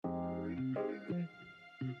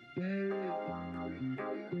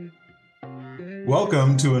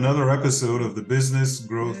Welcome to another episode of the Business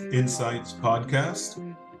Growth Insights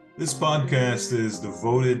podcast. This podcast is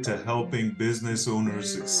devoted to helping business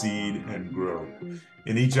owners succeed and grow.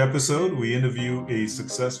 In each episode, we interview a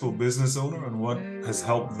successful business owner on what has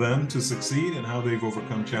helped them to succeed and how they've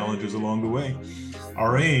overcome challenges along the way.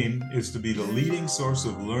 Our aim is to be the leading source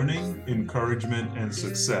of learning, encouragement, and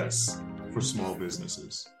success for small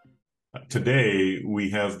businesses. Today, we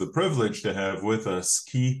have the privilege to have with us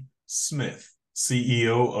Keith Smith,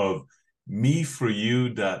 CEO of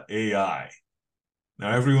MeForYou.ai. Now,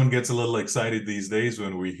 everyone gets a little excited these days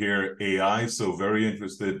when we hear AI, so very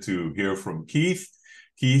interested to hear from Keith.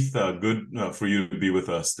 Keith, good for you to be with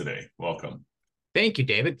us today. Welcome. Thank you,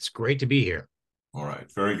 David. It's great to be here. All right,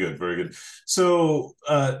 very good, very good. So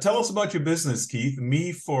tell us about your business, Keith,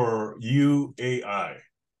 MeForYou.ai.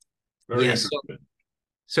 Very interesting.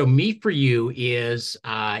 So Me For You is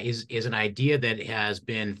an idea that has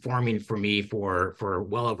been forming for me for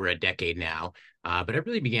well over a decade now, but I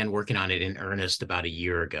really began working on it in earnest about a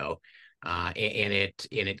year ago, and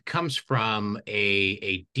it comes from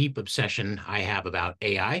a deep obsession I have about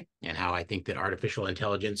AI and how I think that artificial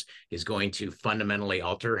intelligence is going to fundamentally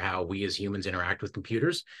alter how we as humans interact with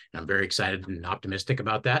computers. And I'm very excited and optimistic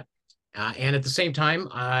about that. And at the same time,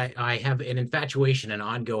 I have an infatuation, an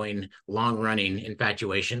ongoing, long-running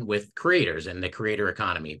infatuation with creators and the creator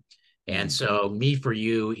economy. And so Me For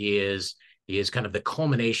You is kind of the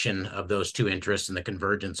culmination of those two interests and the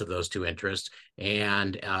convergence of those two interests,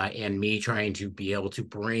 and me trying to be able to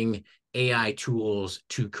bring AI tools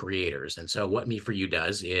to creators. And so what Me For You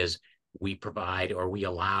does is we provide, or we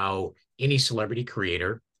allow, any celebrity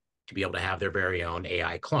creator to be able to have their very own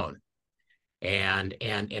AI clone. And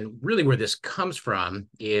really where this comes from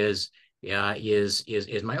is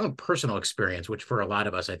my own personal experience, which for a lot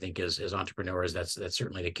of us, I think, as entrepreneurs, that's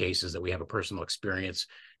certainly the case, is that we have a personal experience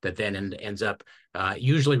that then ends up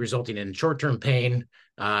usually resulting in short-term pain,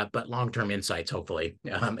 but long-term insights, hopefully.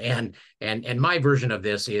 And my version of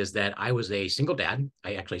this is that I was a single dad.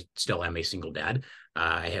 I actually still am a single dad.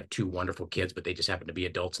 I have two wonderful kids, but they just happen to be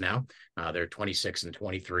adults now. They're 26 and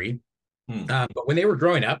 23. But when they were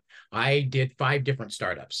growing up, I did 5 different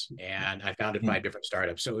startups, and I founded 5 different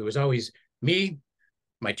startups. So it was always me,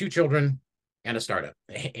 my 2 children, and a startup,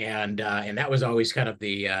 and that was always kind of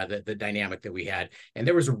the dynamic that we had. And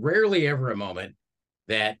there was rarely ever a moment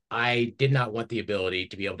that I did not want the ability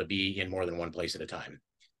to be able to be in more than one place at a time,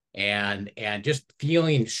 and just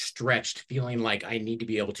feeling stretched, feeling like I need to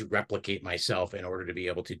be able to replicate myself in order to be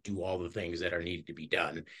able to do all the things that are needed to be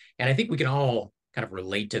done. And I think we can all kind of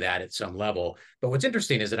relate to that at some level. But what's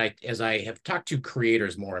interesting is that as I have talked to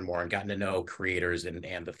creators more and more and gotten to know creators and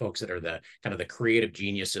the folks that are the kind of the creative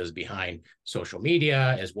geniuses behind social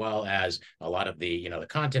media, as well as a lot of the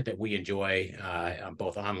content that we enjoy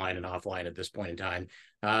both online and offline at this point in time,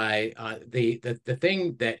 the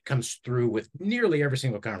thing that comes through with nearly every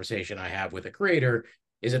single conversation I have with a creator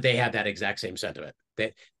is that they have that exact same sentiment,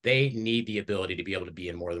 that they need the ability to be able to be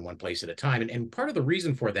in more than one place at a time. And part of the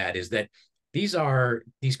reason for that is that these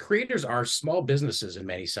creators are small businesses in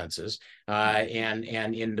many senses, and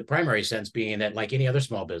in the primary sense being that, like any other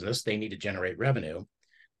small business, they need to generate revenue.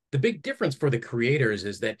 The big difference for the creators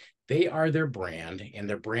is that they are their brand, and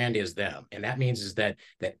their brand is them, and that means is that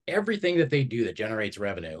everything that they do that generates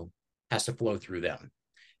revenue has to flow through them.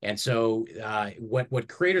 And so, what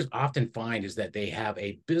creators often find is that they have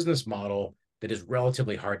a business model that is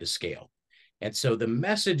relatively hard to scale. And so the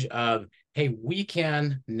message of, hey, we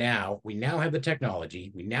now have the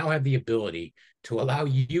technology, we now have the ability to allow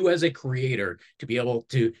you as a creator to be able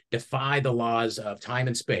to defy the laws of time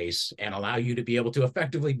and space and allow you to be able to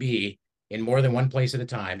effectively be in more than one place at a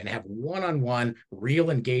time and have one-on-one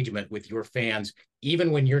real engagement with your fans,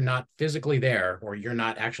 even when you're not physically there or you're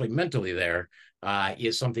not actually mentally there,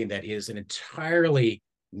 is something that is an entirely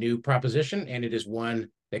new proposition, and it is one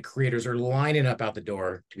that creators are lining up out the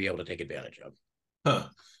door to be able to take advantage of.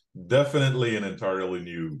 Definitely an entirely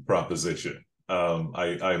new proposition.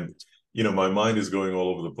 My mind is going all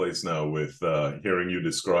over the place now with hearing you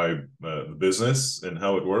describe the business and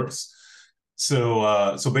how it works.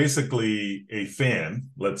 So basically, a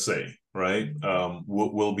fan, let's say, right,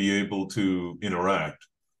 will be able to interact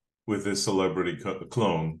with this celebrity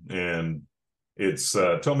clone, and it's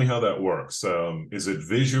tell me how that works. Is it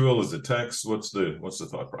visual? Is it text? What's the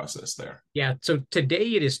thought process there? Yeah, so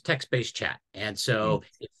today it is text-based chat, and so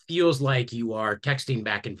it feels like you are texting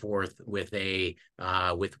back and forth with a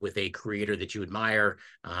creator that you admire,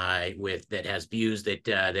 that has views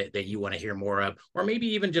that you want to hear more of, or maybe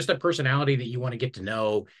even just a personality that you want to get to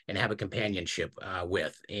know and have a companionship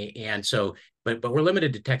with. And so, but we're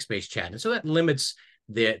limited to text-based chat, and so that limits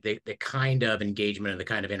the kind of engagement and the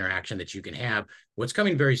kind of interaction that you can have. What's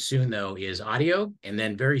coming very soon, though, is audio, and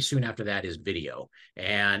then very soon after that is video.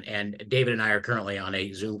 And David and I are currently on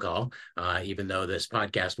a Zoom call, even though this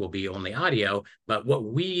podcast will be only audio. But what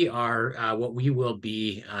we will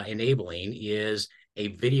be enabling is a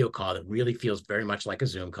video call that really feels very much like a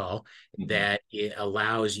Zoom call, that it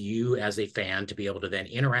allows you as a fan to be able to then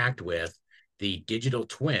interact with the digital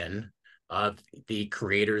twin of the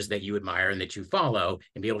creators that you admire and that you follow,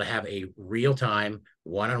 and be able to have a real-time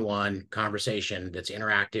one-on-one conversation that's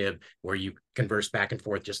interactive, where you converse back and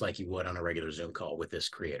forth just like you would on a regular Zoom call with this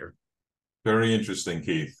creator. Very interesting,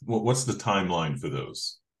 Keith. What's the timeline for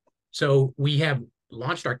those? So we have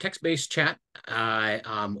launched our text-based chat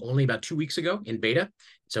only about 2 weeks ago in beta.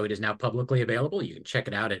 So it is now publicly available. You can check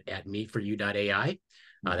it out at meforyou.ai.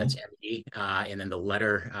 That's M-E, and then the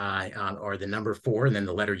letter or the number 4, and then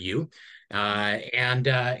the letter U.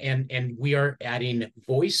 And we are adding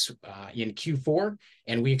voice in Q4,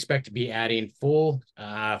 and we expect to be adding full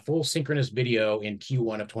synchronous video in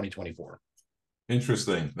Q1 of 2024.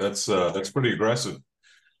 Interesting. That's pretty aggressive.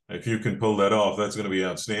 If you can pull that off, that's going to be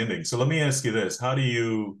outstanding. So let me ask you this: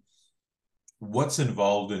 what's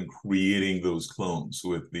involved in creating those clones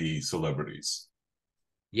with the celebrities?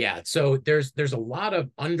 Yeah, so there's a lot of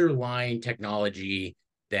underlying technology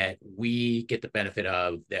that we get the benefit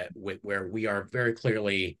of, where we are very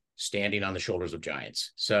clearly standing on the shoulders of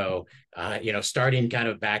giants. So, starting kind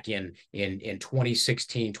of back in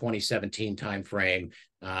 2016, 2017 timeframe,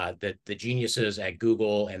 the geniuses at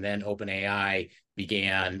Google and then OpenAI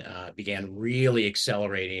began really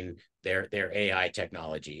accelerating their AI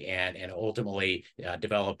technology, and ultimately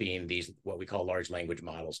developing these what we call large language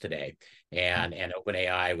models today. And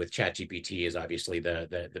OpenAI with ChatGPT is obviously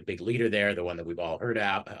the big leader there, the one that we've all heard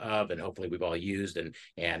of, and hopefully we've all used, and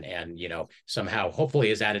somehow hopefully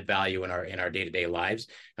has added value in our day-to-day lives.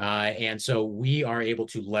 And so we are able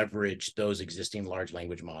to leverage those existing large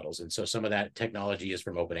language models. And so some of that technology is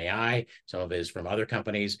from OpenAI, some of it is from other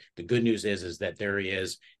companies. The good news is that there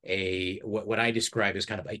is what I describe as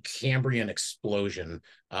kind of a Cambrian explosion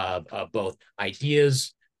of both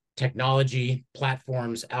ideas, technology,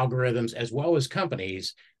 platforms, algorithms, as well as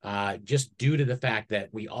companies, just due to the fact that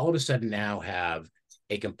we all of a sudden now have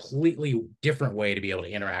a completely different way to be able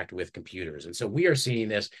to interact with computers. And so we are seeing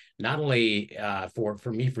this not only for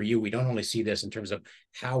Me4You, we don't only see this in terms of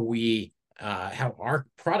how our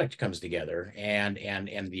product comes together and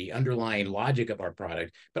the underlying logic of our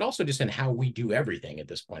product, but also just in how we do everything at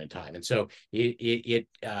this point in time. And so the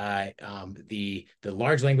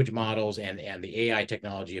large language models and the AI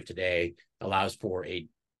technology of today allows for a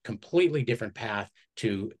completely different path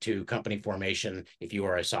to company formation if you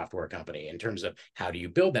are a software company, in terms of how do you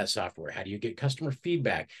build that software, how do you get customer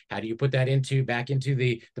feedback, how do you put that back into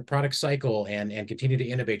the product cycle and continue to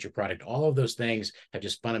innovate your product. All of those things have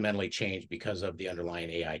just fundamentally changed because of the underlying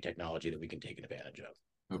AI technology that we can take advantage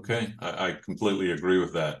of. Okay, I completely agree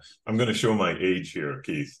with that. I'm going to show my age here,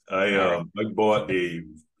 Keith. I bought a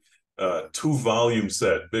 2-volume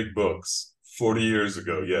set, big books, 40 years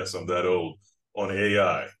ago. Yes, I'm that old, on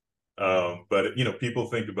AI. But people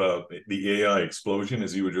think about the AI explosion,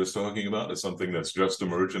 as you were just talking about, as something that's just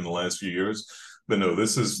emerged in the last few years. But no,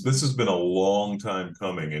 this has been a long time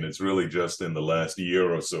coming, and it's really just in the last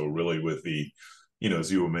year or so, really, with the, as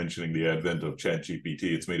you were mentioning, the advent of ChatGPT.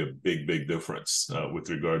 It's made a big difference with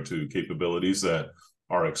regard to capabilities that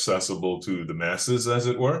are accessible to the masses, as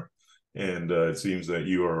it were. And it seems that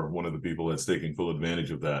you are one of the people that's taking full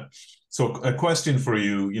advantage of that. So a question for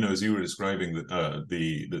you, as you were describing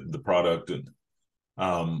the product, and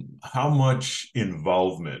how much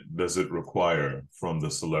involvement does it require from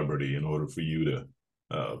the celebrity in order for you to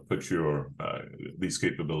put these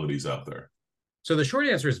capabilities out there? So the short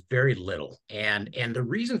answer is very little. And the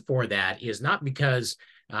reason for that is not because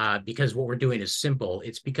what we're doing is simple.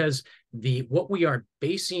 It's because what we are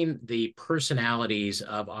basing the personalities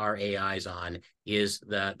of our AIs on is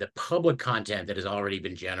the public content that has already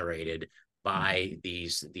been generated by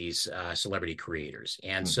these celebrity creators.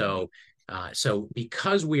 And so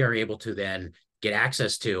because we are able to then get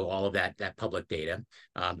access to all of that public data,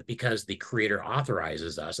 because the creator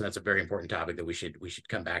authorizes us, and that's a very important topic that we should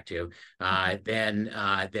come back to.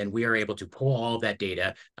 Then we are able to pull all of that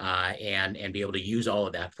data and be able to use all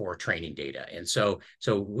of that for training data. And so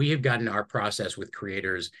we have gotten our process with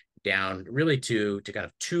creators down really to kind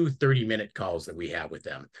of 2 30-minute calls that we have with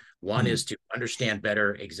them. One is to understand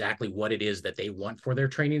better exactly what it is that they want for their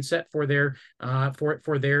training set for their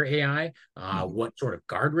AI, what sort of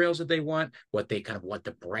guardrails that they want, what they kind of want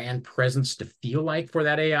the brand presence to feel like for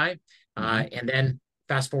that AI, and then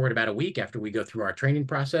fast forward about a week after we go through our training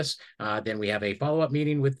process, then we have a follow-up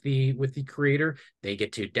meeting with the creator. They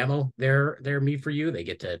get to demo their me for you. They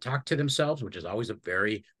get to talk to themselves, which is always a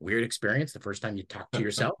very weird experience the first time you talk to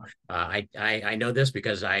yourself. I know this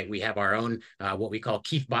because we have our own what we call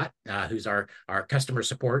Keith bot, who's our customer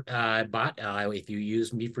support bot. If you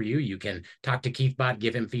use me for you, you can talk to Keith bot,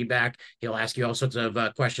 give him feedback. He'll ask you all sorts of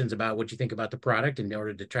questions about what you think about the product in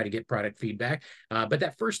order to try to get product feedback. But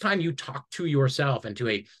that first time you talk to yourself and to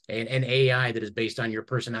an AI that is based on your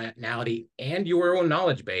personality and your own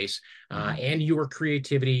knowledge base and your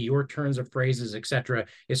creativity, your turns of phrases, etc.,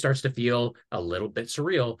 it starts to feel a little bit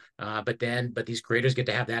surreal. But these creators get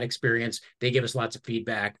to have that experience. They give us lots of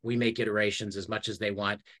feedback. We make iterations as much as they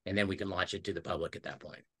want, and then we can launch it to the public at that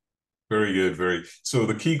point. Very good. So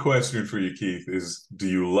the key question for you, Keith, is do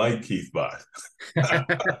you like Keithbot?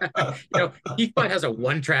 Keithbot has a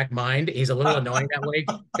one-track mind. He's a little annoying that way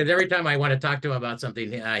because every time I want to talk to him about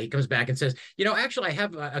something, he comes back and says, actually, I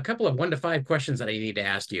have a couple of 1 to 5 questions that I need to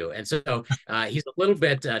ask you. And so he's a little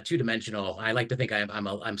bit two-dimensional. I like to think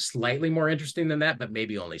I'm slightly more interesting than that, but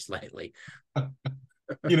maybe only slightly. But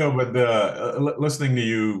listening to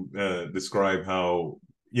you describe how,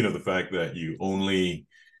 the fact that you only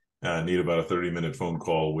need about a 30-minute phone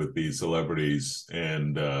call with these celebrities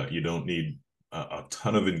and you don't need a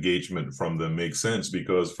ton of engagement from them makes sense,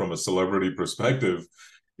 because from a celebrity perspective,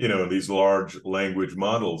 these large language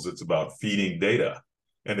models, it's about feeding data.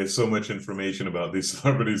 And there's so much information about these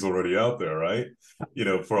celebrities already out there, right?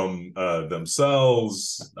 From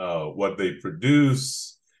themselves, what they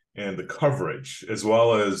produce, and the coverage, as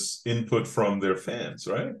well as input from their fans,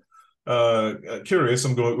 right? Curious,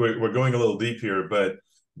 we're going a little deep here, but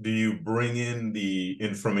do you bring in the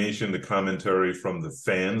information, the commentary from the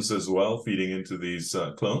fans as well, feeding into these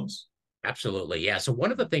clones? Absolutely. Yeah. So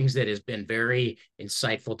one of the things that has been very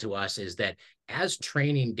insightful to us is that as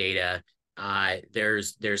training data,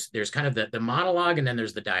 there's kind of the monologue and then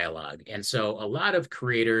there's the dialogue. And so a lot of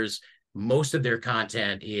creators, most of their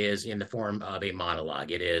content is in the form of a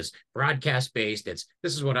monologue. It is broadcast based. This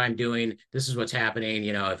is what I'm doing. This is what's happening.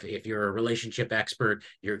 If you're a relationship expert,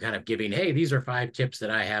 you're kind of giving, hey, these are 5 tips that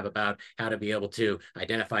I have about how to be able to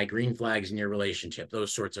identify green flags in your relationship,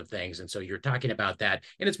 those sorts of things. And so you're talking about that,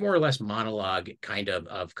 and it's more or less monologue kind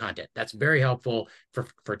of content. That's very helpful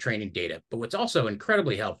for training data. But what's also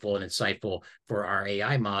incredibly helpful and insightful for our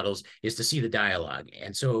AI models is to see the dialogue.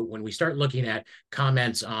 And so when we start looking at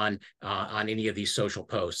comments on any of these social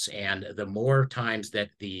posts, and the more times that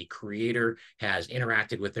the creator has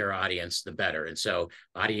interacted with their audience, the better. And so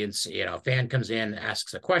audience, a fan comes in,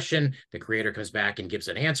 asks a question, the creator comes back and gives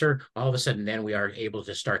an answer. All of a sudden, then we are able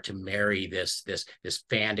to start to marry this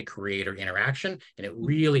fan to creator interaction. And it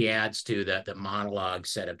really adds to the monologue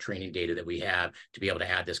set of training data that we have to be able to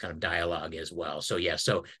add this kind of dialogue as well. So yeah,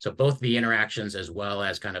 so both the interactions as well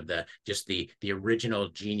as kind of the original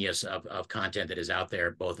genius of content that is out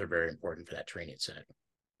there, both are very important for that training set.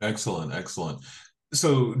 Excellent.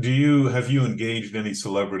 So have you engaged any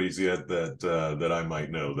celebrities yet that I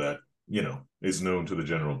might know that, is known to the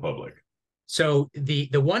general public? So the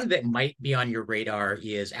one that might be on your radar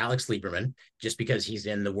is Alex Lieberman, just because he's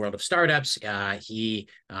in the world of startups. He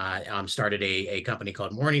started a company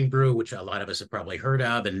called Morning Brew, which a lot of us have probably heard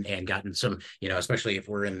of, and gotten some, especially if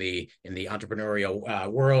we're in the entrepreneurial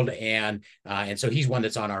world, and so he's one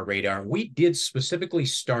that's on our radar. We did specifically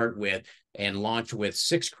start with and launch with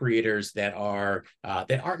 6 creators that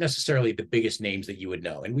aren't necessarily the biggest names that you would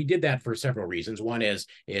know. And we did that for several reasons. One is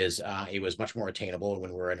it was much more attainable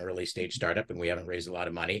when we're an early stage startup and we haven't raised a lot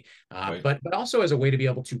of money, right. but also as a way to be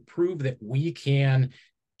able to prove that we can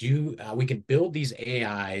build these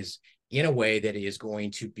AIs in a way that is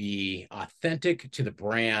going to be authentic to the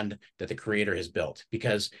brand that the creator has built.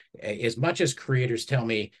 Because as much as creators tell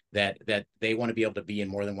me that they want to be able to be in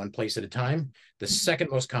more than one place at a time, the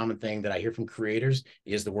second most common thing that I hear from creators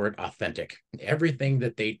is the word authentic. Everything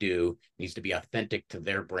that they do needs to be authentic to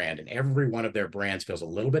their brand, and every one of their brands feels a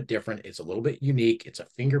little bit different. It's a little bit unique. It's a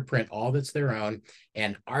fingerprint, all that's their own.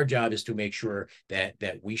 And our job is to make sure that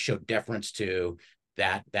we show deference to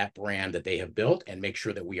that brand that they have built, and make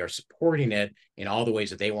sure that we are supporting it in all the ways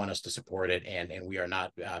that they want us to support it, and we are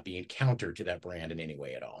not being counter to that brand in any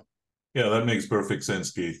way at all. Yeah, that makes perfect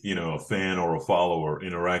sense, Keith. A fan or a follower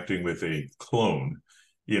interacting with a clone,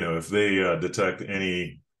 if they detect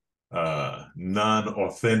any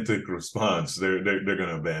non-authentic response, they're going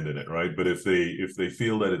to abandon it, right? But if they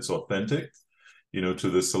feel that it's authentic, to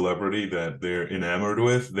the celebrity that they're enamored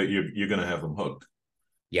with, that you're going to have them hooked.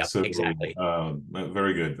 Yep, So exactly.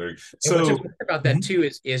 very good. Very And what's so. important about that too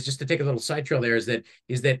is just to take a little side trail there is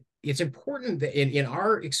that it's important that in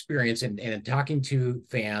our experience and in talking to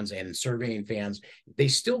fans and surveying fans, they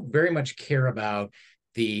still very much care about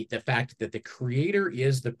the fact that the creator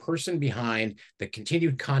is the person behind the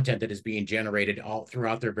continued content that is being generated all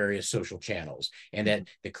throughout their various social channels, and that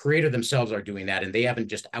the creator themselves are doing that, and they haven't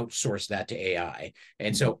just outsourced that to AI.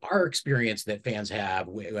 And so our experience that fans have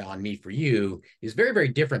on Me For You is very, very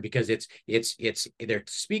different, because it's they're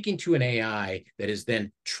speaking to an AI that is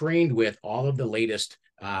then trained with all of the latest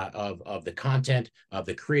of the content, of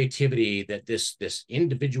the creativity that this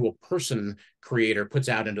individual person creator puts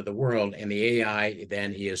out into the world, and the AI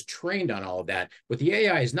then is trained on all of that. What the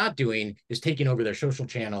AI is not doing is taking over their social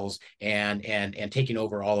channels and taking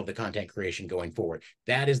over all of the content creation going forward.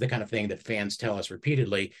 That is the kind of thing that fans tell us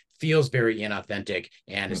repeatedly feels very inauthentic,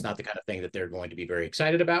 and it's not the kind of thing that they're going to be very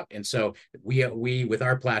excited about. And so we with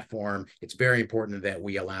our platform, it's very important that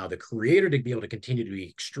we allow the creator to be able to continue to be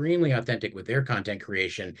extremely authentic with their content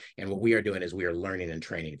creation. And what we are doing is we are learning and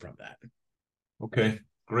training from that. Okay,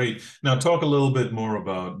 great. Now talk a little bit more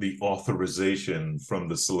about the authorization from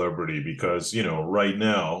the celebrity, because, right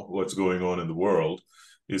now, what's going on in the world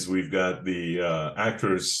is we've got the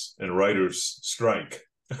actors and writers strike,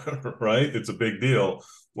 right? It's a big deal.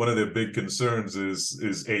 One of their big concerns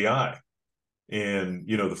is AI, and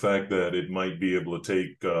the fact that it might be able to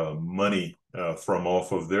take money from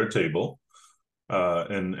off of their table,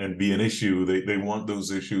 and be an issue. They want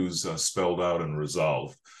those issues spelled out and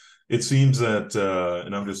resolved. It seems that,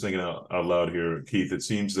 and I'm just thinking out loud here, Keith, it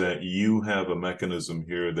seems that you have a mechanism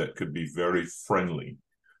here that could be very friendly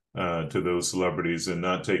to those celebrities, and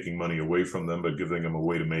not taking money away from them, but giving them a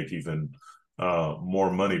way to make even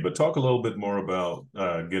more money. But talk a little bit more about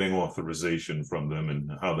getting authorization from them and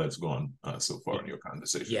how that's gone so far in your Yeah,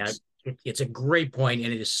 conversations. it's a great point,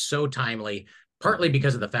 and it is so timely. Partly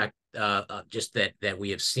because of the fact, just that we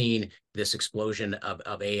have seen this explosion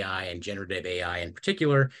of AI and generative AI in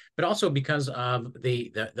particular, but also because of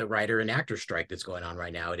the writer and actor strike that's going on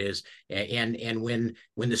right now. It is, and when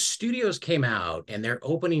the studios came out and their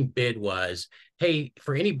opening bid was, hey,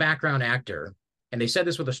 for any background actor, and they said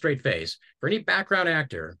this with a straight face, for any background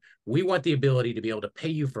actor, we want the ability to be able to pay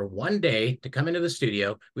you for one day to come into the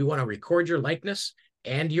studio. We want to record your likeness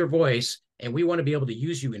and your voice, and we want to be able to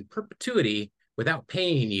use you in perpetuity without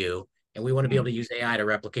paying you, and we want to be able to use AI to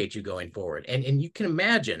replicate you going forward. And you can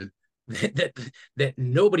imagine that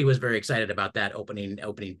nobody was very excited about that opening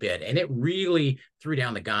bid, and it really threw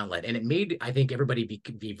down the gauntlet. And it made, I think, everybody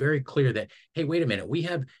be very clear that, hey, wait a minute, we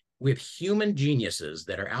have human geniuses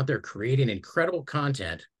that are out there creating incredible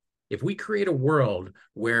content. If we create a world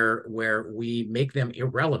where we make them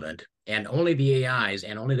irrelevant, and only the AIs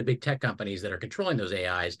and only the big tech companies that are controlling those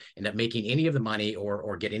AIs end up making any of the money,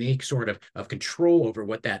 or get any sort of control over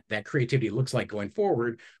what that creativity looks like going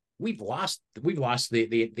forward, we've lost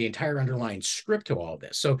the entire underlying script to all of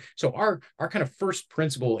this. So our kind of first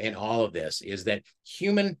principle in all of this is that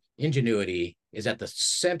human ingenuity is at the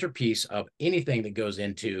centerpiece of anything that goes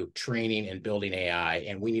into training and building AI,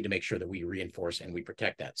 and we need to make sure that we reinforce and we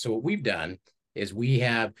protect that. So what we've done is we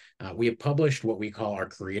have published what we call our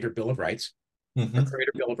Creator Bill of Rights. Our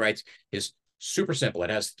Creator Bill of Rights is super simple. It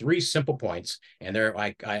has 3 simple points, and they're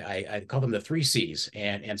I call them the 3 C's.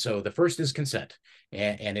 And so the first is consent,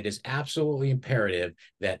 and it is absolutely imperative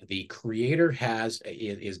that the creator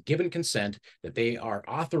is given consent, that they are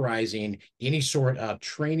authorizing any sort of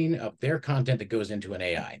training of their content that goes into an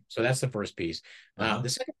AI. So that's the first piece. The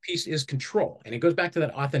second piece is control, and it goes back to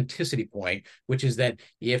that authenticity point, which is that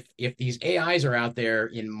if these AIs are out there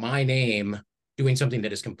in my name doing something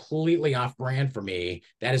that is completely off brand for me,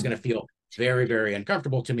 that is going to feel very, very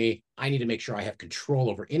uncomfortable to me. I need to make sure I have control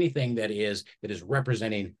over anything that is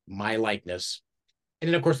representing my likeness. And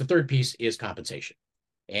then, of course, the third piece is compensation,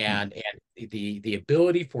 and the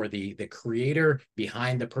ability for the creator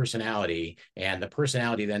behind the personality, and the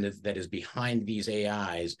personality then that is behind these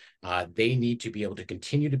AIs. They need to be able to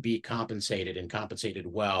continue to be compensated, and compensated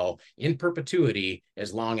well, in perpetuity,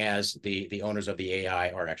 as long as the owners of the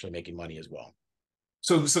AI are actually making money as well.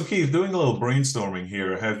 So Keith, doing a little brainstorming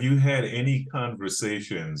here, have you had any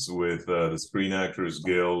conversations with the Screen Actors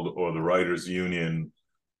Guild or the Writers Union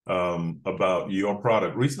about your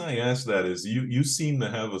product? Reason I ask that is you seem to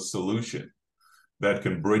have a solution that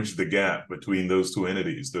can bridge the gap between those two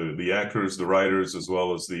entities, the actors, the writers, as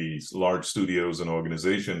well as the large studios and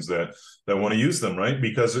organizations that want to use them, right?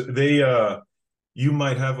 Because you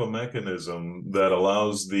might have a mechanism that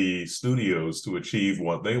allows the studios to achieve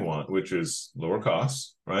what they want, which is lower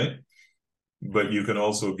costs, right? but you can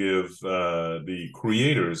also give the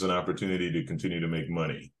creators an opportunity to continue to make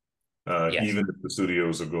money, Yes. even if the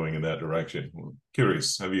studios are going in that direction.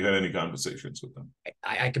 Curious, have you had any conversations with them?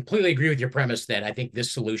 I completely agree with your premise that I think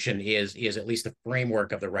this solution is at least the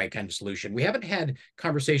framework of the right kind of solution. We haven't had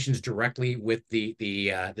conversations directly with the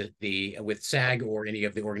with SAG or any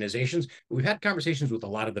of the organizations. But we've had conversations with a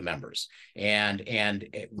lot of the members, and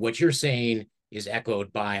what you're saying is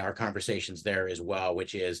echoed by our conversations there as well,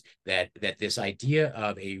 which is that this idea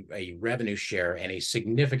of a revenue share and a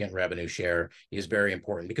significant revenue share is very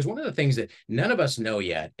important, because one of the things that none of us know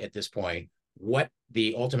yet at this point what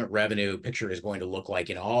the ultimate revenue picture is going to look like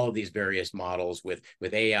in all of these various models with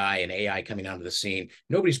AI and AI coming onto the scene.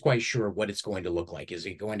 Nobody's quite sure what it's going to look like. Is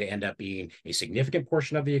it going to end up being a significant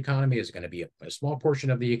portion of the economy? Is it going to be a small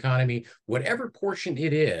portion of the economy? Whatever portion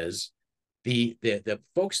it is, the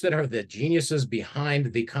folks that are the geniuses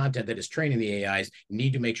behind the content that is training the AIs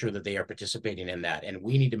need to make sure that they are participating in that. And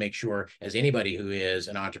we need to make sure, as anybody who is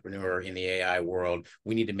an entrepreneur in the AI world,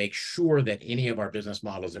 we need to make sure that any of our business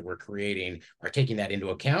models that we're creating are taking that into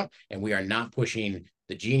account, and we are not pushing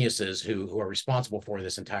the geniuses who are responsible for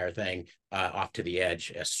this entire thing off to the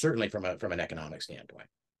edge, certainly from an economic standpoint.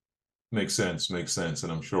 Makes sense,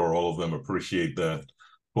 and I'm sure all of them appreciate that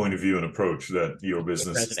point of view and approach that your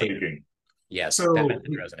business is taking. Yes, that So,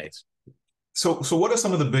 message resonates. so what are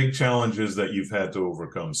some of the big challenges that you've had to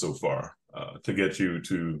overcome so far to get you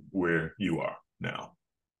to where you are now?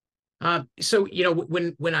 So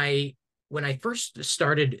when I first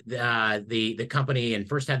started the company and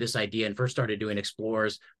first had this idea and first started doing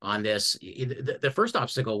explores on this, the first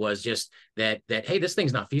obstacle was just that hey, this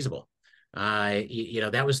thing's not feasible.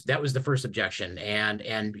 That was the first objection,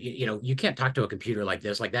 and you can't talk to a computer like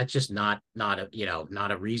this. Like, that's just not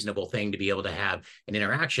a reasonable thing to be able to have an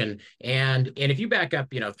interaction. And if you back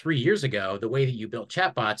up 3 years ago, the way that you built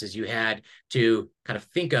chatbots is you had to kind of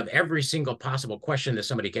think of every single possible question that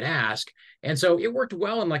somebody could ask. And so it worked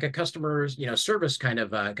well in like a customer's service kind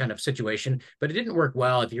of situation, but it didn't work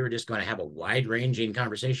well if you were just going to have a wide ranging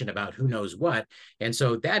conversation about who knows what. And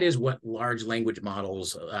so that is what large language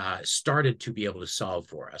models started to be able to solve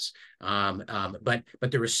for us. But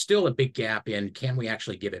there was still a big gap in, can we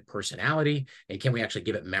actually give it personality, and can we actually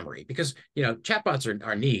give it memory? Because chatbots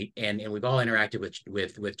are neat, and we've all interacted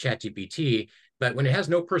with ChatGPT, but when it has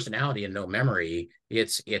no personality and no memory,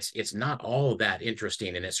 it's not all that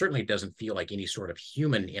interesting, and it certainly doesn't feel like any sort of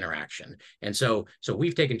human interaction. And so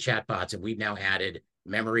we've taken chatbots and we've now added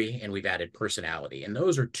memory and we've added personality, and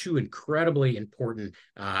those are two incredibly important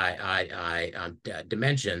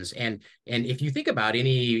dimensions. And if you think about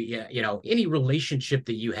any relationship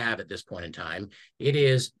that you have at this point in time, it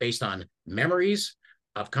is based on memories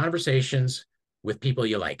of conversations with people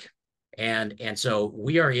you like. And so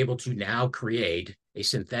we are able to now create a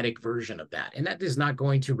synthetic version of that, and that is not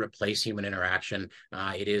going to replace human interaction.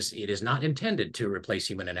 It is not intended to replace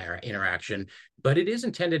human interaction, but it is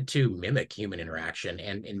intended to mimic human interaction,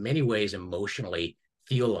 and in many ways emotionally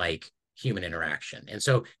feel like human interaction. And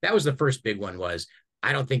so that was the first big one. Was,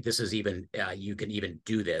 I don't think this is even you can even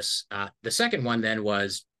do this. The second one then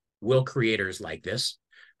was, will creators like this?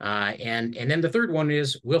 And then the third one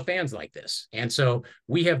is, will fans like this? And so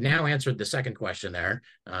we have now answered the second question there.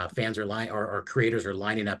 Fans or creators are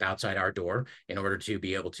lining up outside our door in order to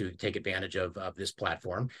be able to take advantage of this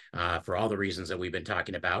platform for all the reasons that we've been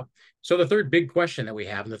talking about. So the third big question that we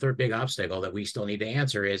have, and the third big obstacle that we still need to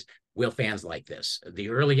answer, is, will fans like this? The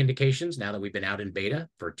early indications, now that we've been out in beta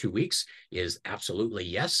for 2 weeks, is absolutely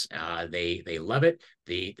yes. They love it.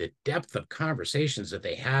 The depth of conversations that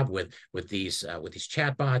they have with these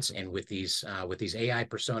chatbots and with these AI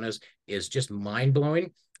personas is just mind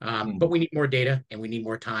blowing. But we need more data, and we need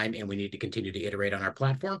more time, and we need to continue to iterate on our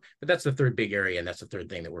platform. But that's the third big area, and that's the third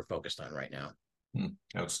thing that we're focused on right now.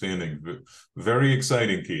 Outstanding. Very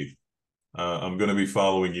exciting, Keith. I'm going to be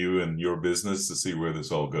following you and your business to see where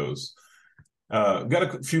this all goes. Got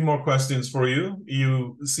a few more questions for you.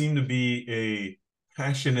 You seem to be a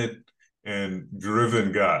passionate and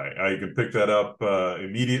driven guy. I can pick that up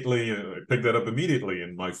immediately. I picked that up immediately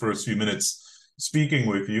in my first few minutes speaking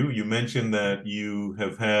with you. You mentioned that you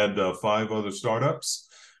have had 5 other startups.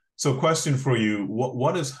 So question for you,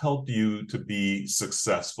 what has helped you to be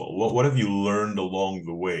successful? What have you learned along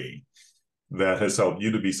the way that has helped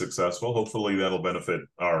you to be successful? Hopefully that'll benefit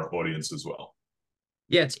our audience as well.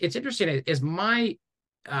 Yeah, it's interesting. As my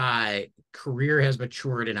career has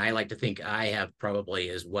matured, and I like to think I have probably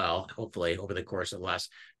as well, hopefully over the course of the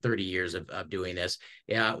last 30 years of doing this,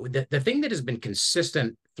 the thing that has been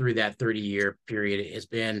consistent through that 30-year period has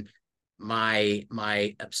been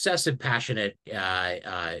my obsessive, passionate,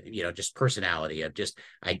 just personality of just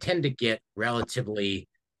I tend to get relatively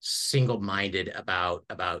single-minded about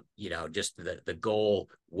just the goal,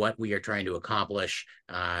 what we are trying to accomplish,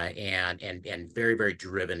 and very, very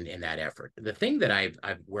driven in that effort. The thing that I've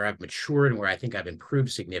where I've matured and where I think I've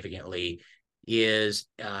improved significantly is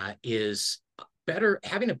better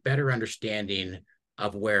having a better understanding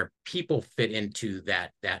of where people fit into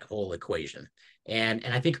that whole equation. And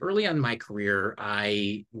I think early on in my career,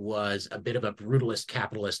 I was a bit of a brutalist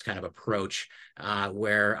capitalist kind of approach,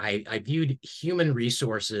 where I viewed human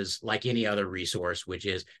resources like any other resource, which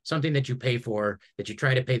is something that you pay for, that you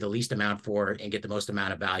try to pay the least amount for and get the most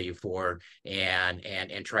amount of value for,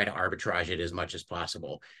 and try to arbitrage it as much as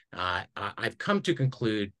possible. I've come to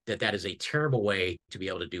conclude that that is a terrible way to be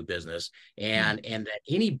able to do business, and that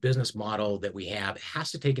any business model that we have has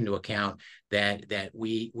to take into account that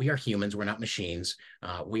we are humans, we're not machines.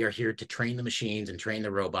 We are here to train the machines and train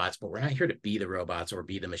the robots, but we're not here to be the robots or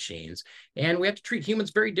be the machines. And we have to treat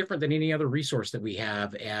humans very different than any other resource that we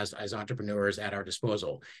have as entrepreneurs at our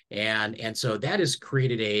disposal. And so that has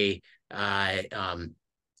created a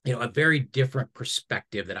very different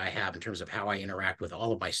perspective that I have in terms of how I interact with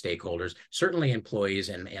all of my stakeholders, certainly employees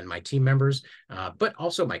and my team members, but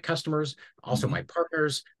also my customers, also my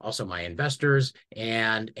partners, also my investors,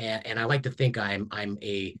 and I like to think I'm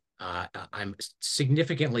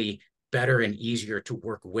significantly better and easier to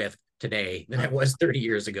work with today than I was 30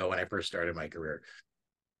 years ago when I first started my career.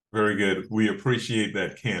 Very good. We appreciate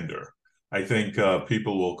that candor. I think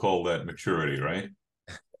people will call that maturity, right?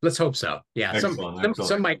 Let's hope so. Yeah, some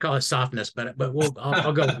might call it softness, but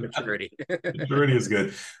I'll go with maturity. Maturity is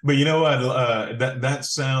good, but you know what? That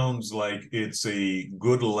sounds like it's a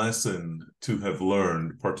good lesson to have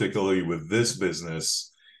learned, particularly with this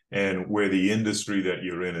business and where the industry that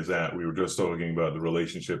you're in is at. We were just talking about the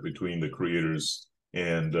relationship between the creators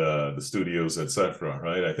and the studios, etc.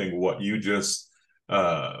 Right? I think what you just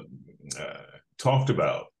talked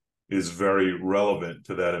about is very relevant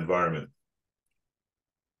to that environment.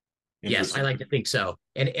 Yes, I like to think so.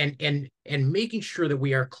 And making sure that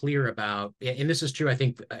we are clear about, and this is true, I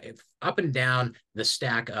think, up and down the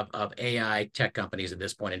stack of AI tech companies at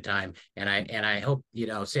this point in time. And I hope,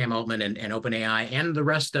 Sam Altman and OpenAI and the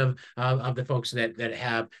rest of the folks that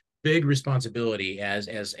have big responsibility as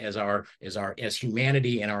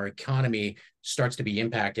humanity and our economy starts to be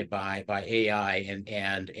impacted by AI,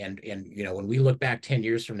 and when we look back 10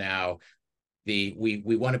 years from now, we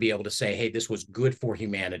want to be able to say, hey, this was good for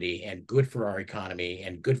humanity and good for our economy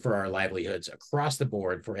and good for our livelihoods across the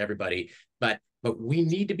board for everybody. But we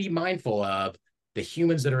need to be mindful of the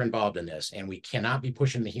humans that are involved in this, and we cannot be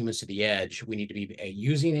pushing the humans to the edge. We need to be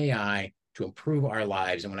using AI to improve our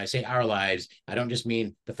lives. And when I say our lives, I don't just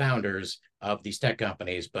mean the founders of these tech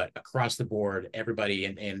companies, but across the board, everybody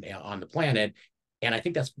on the planet. And I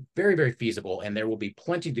think that's very, very feasible, and there will be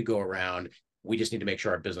plenty to go around. We just need to make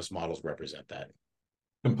sure our business models represent that.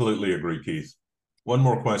 Completely agree, Keith. One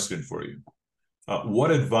more question for you.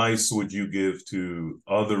 What advice would you give to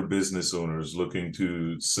other business owners looking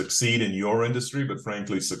to succeed in your industry, but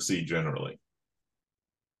frankly, succeed generally?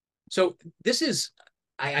 So this is,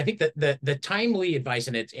 I think that the timely advice,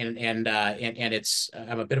 and it's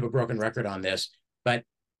I'm a bit of a broken record on this, but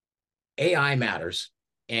AI matters,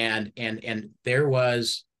 and there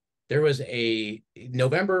was a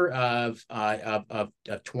November of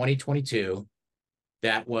 2022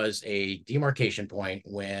 that was a demarcation point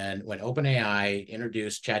when OpenAI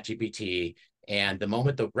introduced ChatGPT, and the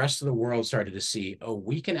moment the rest of the world started to see, oh,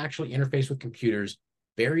 we can actually interface with computers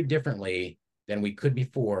very differently than we could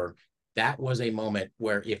before. That was a moment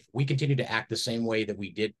where if we continue to act the same way that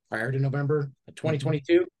we did prior to November of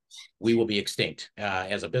 2022, we will be extinct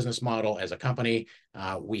as a business model, as a company.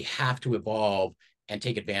 We have to evolve and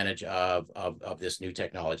take advantage of this new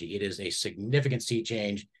technology. It is a significant sea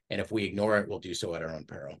change, and if we ignore it, we'll do so at our own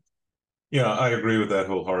peril. Yeah, I agree with that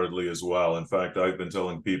wholeheartedly as well. In fact, I've been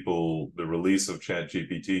telling people the release of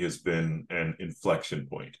ChatGPT has been an inflection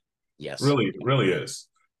point. Yes. Really, really is.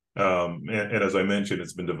 And as I mentioned,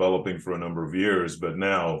 it's been developing for a number of years, but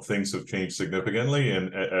now things have changed significantly.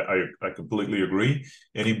 And I completely agree.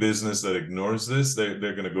 Any business that ignores this, they're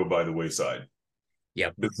going to go by the wayside.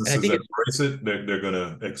 Yeah, businesses that embrace it, they're going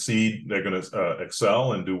to exceed, they're going to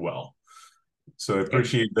excel and do well. So I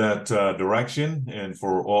appreciate that direction. And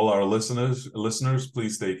for all our listeners,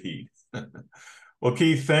 please take heed. Well,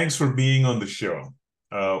 Keith, thanks for being on the show.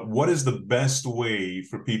 What is the best way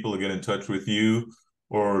for people to get in touch with you?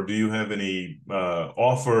 Or do you have any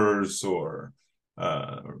offers or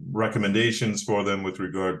recommendations for them with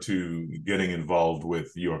regard to getting involved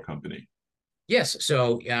with your company? Yes,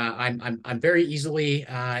 so I'm very easily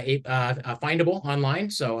findable online.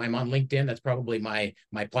 So I'm on LinkedIn. That's probably my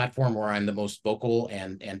platform where I'm the most vocal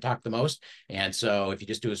and talk the most. And so if you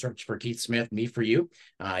just do a search for Keith Smith, Me For You,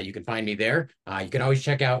 you can find me there. You can always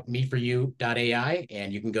check out meforyou.ai,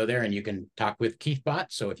 and you can go there and you can talk with KeithBot.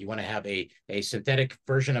 So if you want to have a synthetic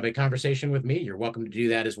version of a conversation with me, you're welcome to do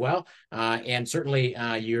that as well. And certainly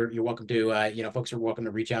you're welcome to folks are welcome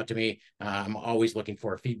to reach out to me. I'm always looking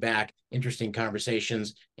for feedback, interesting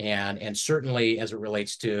conversations, and certainly as it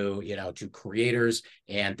relates to to creators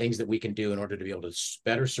and things that we can do in order to be able to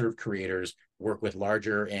better serve creators, work with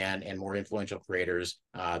larger and more influential creators.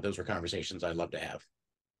 Those are conversations I'd love to have.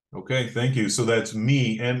 Okay, thank you. So that's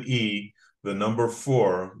me, the number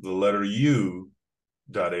 4, the letter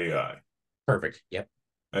U.ai. Perfect. Yep.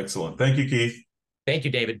 Excellent. Thank you, Keith. Thank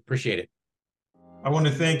you, David. Appreciate it. I want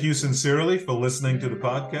to thank you sincerely for listening to the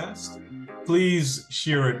podcast. Please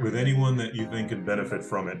share it with anyone that you think could benefit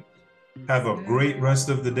from it. Have a great rest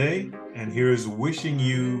of the day, and here's wishing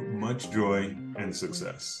you much joy and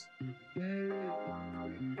success.